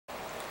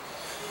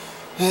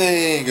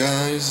Hey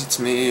guys, it's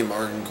me,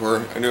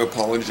 Marginkor. I do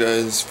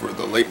apologize for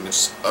the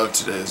lateness of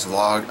today's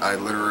vlog. I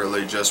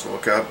literally just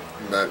woke up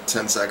about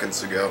 10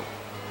 seconds ago.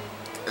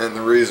 And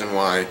the reason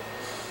why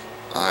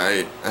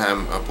I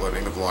am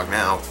uploading the vlog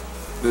now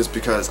is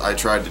because I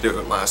tried to do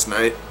it last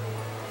night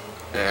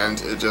and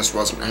it just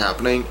wasn't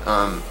happening.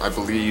 I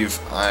believe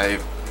I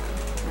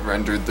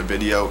rendered the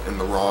video in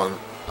the wrong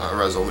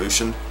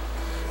resolution,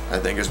 I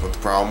think is what the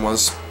problem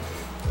was.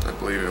 I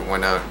believe it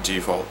went out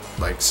default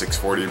like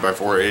 640 by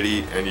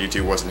 480 and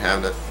YouTube wasn't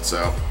having it,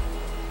 so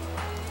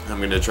I'm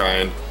going to try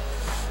and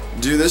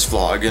do this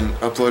vlog and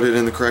upload it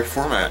in the correct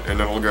format, and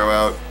it'll go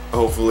out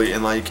hopefully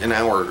in like an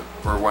hour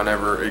or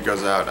whenever it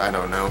goes out. I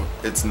don't know.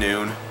 It's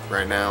noon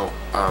right now.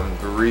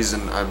 The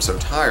reason I'm so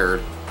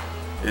tired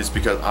is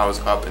because I was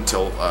up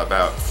until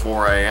about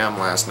 4 a.m.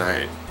 last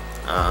night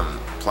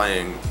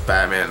playing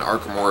Batman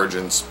Arkham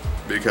Origins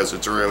because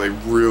it's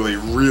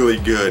really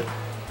good.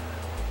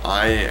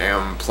 I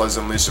am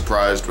pleasantly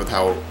surprised with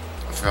how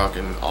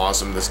fucking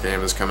awesome this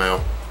game has come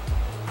out.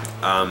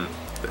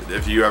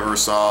 If you ever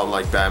saw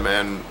like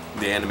Batman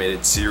the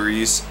Animated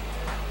Series,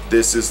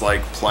 this is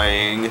like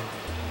playing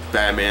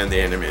Batman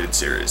the Animated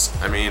Series.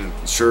 I mean,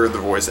 sure, the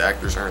voice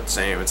actors aren't the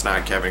same. It's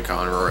not Kevin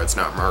Conroy, it's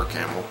not Mark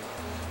Hamill,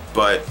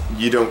 but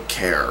you don't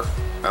care.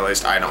 At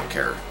least I don't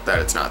care that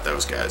it's not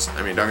those guys.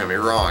 I mean, don't get me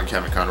wrong,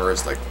 Kevin Conroy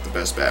is like the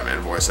best Batman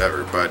voice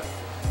ever, but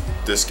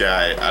this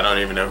guy, I don't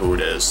even know who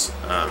it is.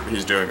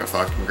 He's doing a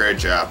fucking great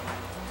job.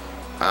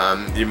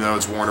 Even though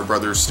it's Warner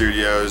Brothers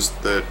Studios,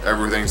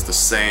 everything's the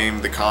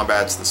same, the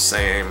combat's the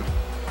same,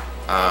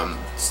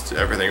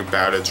 everything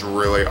about it's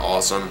really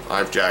awesome.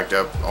 I've jacked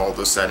up all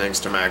the settings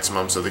to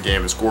maximum, so the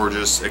game is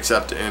gorgeous,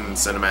 except in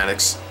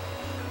cinematics.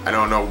 I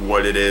don't know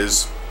what it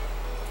is,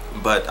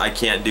 but I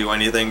can't do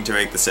anything to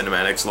make the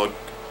cinematics look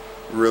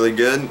really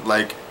good.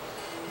 Like,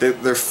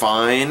 they're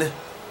fine,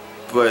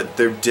 but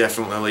they're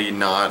definitely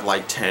not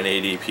like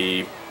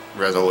 1080p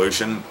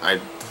resolution.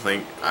 I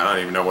don't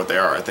even know what they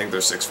are. I think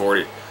they're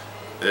 640.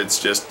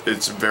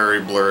 It's very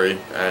blurry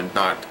and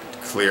not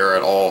clear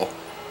at all.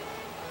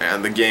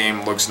 And the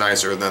game looks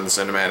nicer than the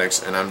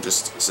cinematics, and I'm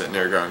just sitting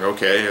there going,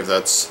 okay, if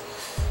that's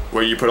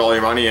what you put all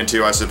your money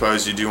into, I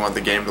suppose you do want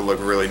the game to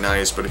look really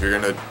nice, but if you're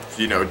gonna,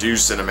 you know, do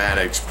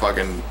cinematics,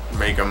 fucking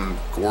make them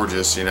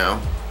gorgeous, you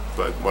know?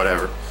 But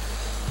whatever.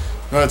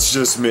 That's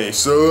just me,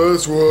 so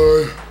that's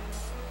why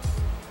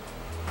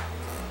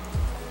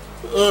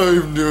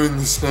I'm doing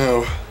this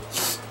now.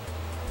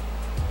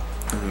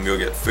 I'm gonna go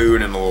get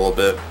food in a little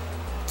bit.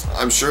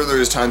 I'm sure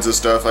there's tons of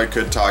stuff I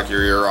could talk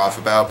your ear off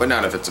about, but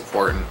none of it's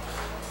important.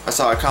 I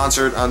saw a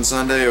concert on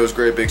Sunday. It was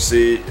Great Big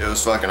Sea. It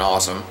was fucking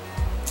awesome.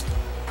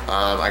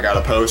 I got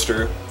a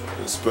poster.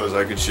 I suppose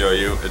I could show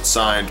you. It's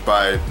signed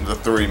by the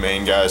 3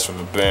 main guys from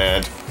the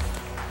band.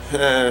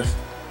 There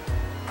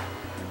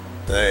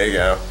you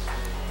go.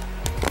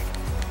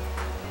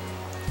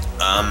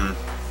 I'm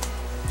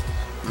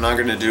not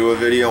going to do a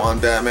video on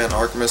Batman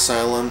Arkham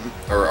Asylum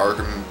or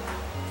Arkham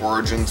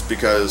Origins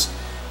because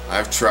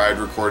I've tried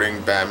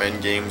recording Batman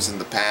games in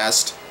the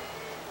past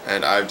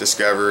and I've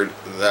discovered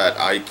that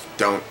I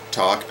don't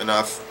talk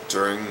enough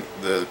during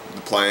the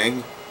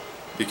playing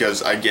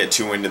because I get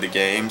too into the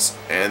games,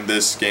 and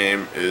this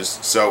game is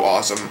so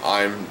awesome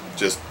I'm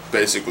just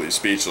basically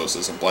speechless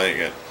as I'm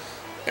playing it,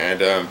 and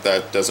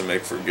that doesn't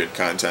make for good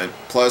content.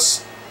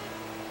 Plus,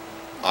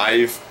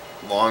 I've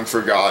long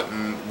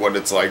forgotten what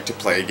it's like to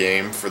play a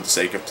game for the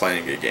sake of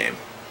playing a game.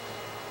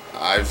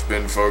 I've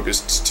been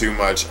focused too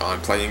much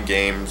on playing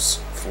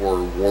games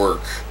for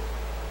work,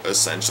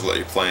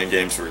 essentially, playing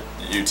games for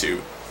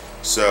YouTube.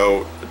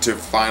 So to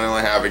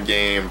finally have a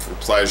game for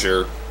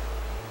pleasure,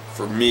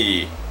 for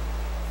me,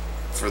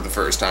 for the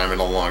first time in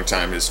a long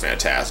time is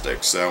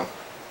fantastic. So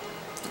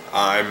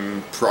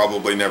I'm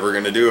probably never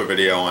going to do a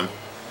video on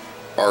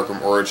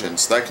Arkham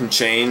Origins. That can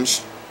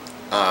change.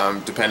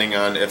 Depending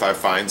on if I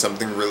find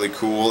something really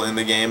cool in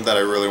the game that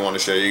I really want to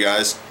show you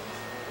guys,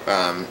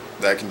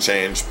 that can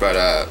change, but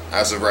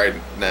as of right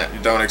now, you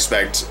don't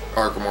expect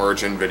Arkham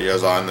Origin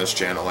videos on this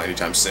channel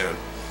anytime soon,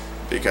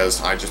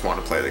 because I just want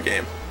to play the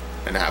game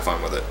and have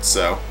fun with it,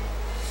 so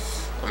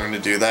I'm going to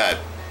do that.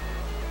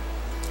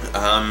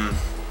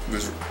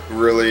 There's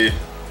really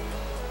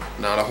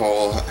not a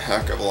whole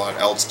heck of a lot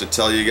else to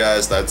tell you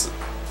guys that's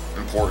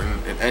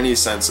important in any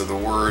sense of the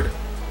word.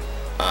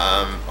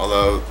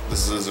 Although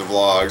this is a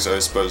vlog, so I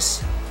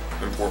suppose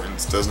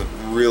importance doesn't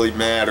really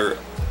matter.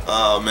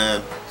 Oh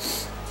man.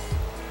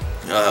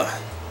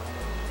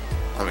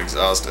 I'm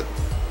exhausted.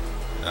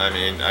 I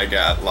mean, I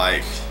got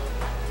like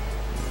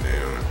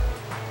noon.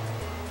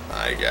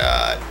 I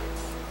got,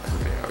 how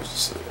many hours of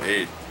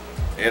sleep?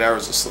 8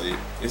 hours of sleep.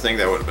 You think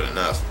that would have been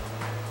enough?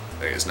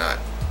 I guess not.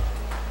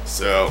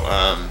 So,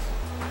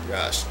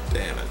 gosh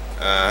damn it.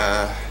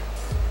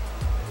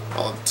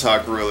 I'll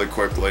talk really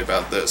quickly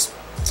about this.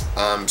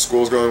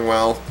 School's going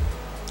well.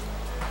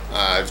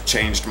 I've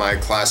changed my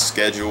class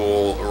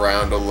schedule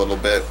around a little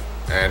bit,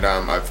 and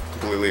I've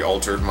completely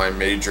altered my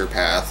major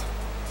path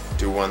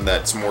to one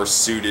that's more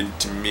suited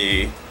to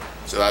me,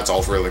 so that's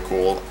all really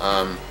cool.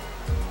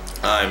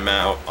 I'm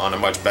out on a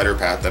much better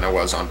path than I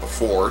was on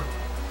before.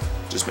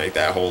 Just make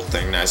that whole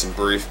thing nice and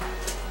brief.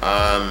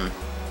 I'm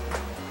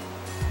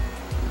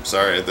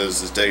sorry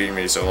this is taking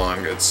me so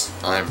long.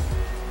 I'm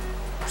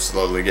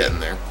slowly getting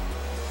there.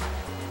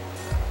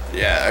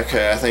 Yeah,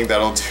 okay, I think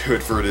that'll do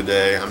it for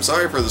today. I'm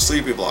sorry for the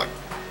sleepy vlog.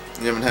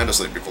 I haven't had a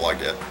sleepy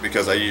vlog yet,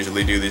 because I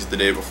usually do these the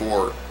day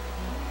before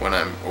when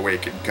I'm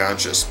awake and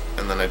conscious,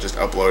 and then I just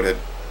upload it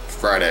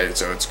Friday,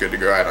 so it's good to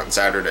go out on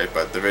Saturday,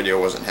 but the video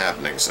wasn't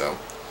happening, so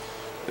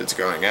it's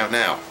going out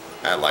now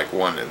at like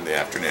 1 in the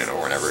afternoon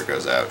or whenever it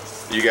goes out.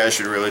 You guys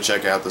should really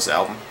check out this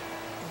album,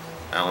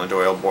 Alan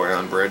Doyle, Boy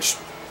on Bridge.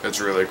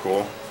 It's really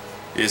cool.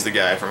 He's the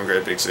guy from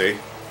Great Big Sea,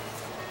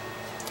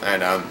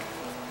 and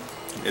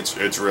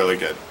it's really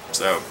good.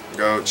 So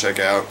go check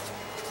out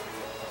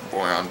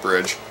Boy on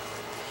Bridge.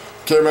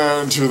 Came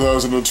out in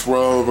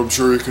 2012. I'm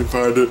sure you can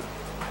find it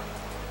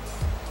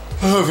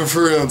for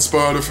free on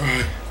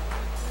Spotify.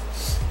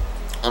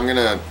 I'm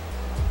gonna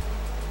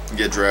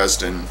get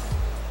dressed and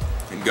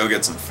go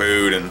get some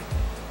food and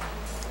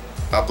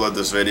upload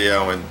this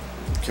video and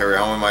carry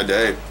on with my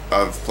day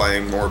of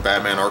playing more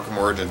Batman Arkham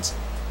Origins.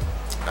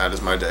 That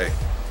is my day.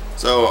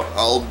 So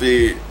I'll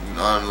be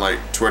on like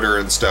Twitter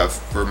and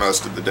stuff for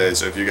most of the day,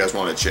 so if you guys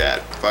want to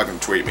chat, fucking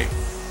tweet me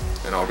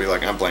and I'll be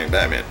like, I'm playing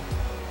Batman.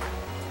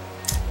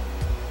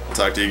 I'll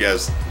talk to you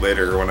guys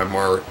later when I'm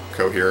more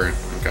coherent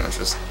and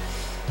conscious.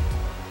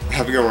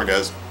 Have a good one,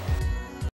 guys.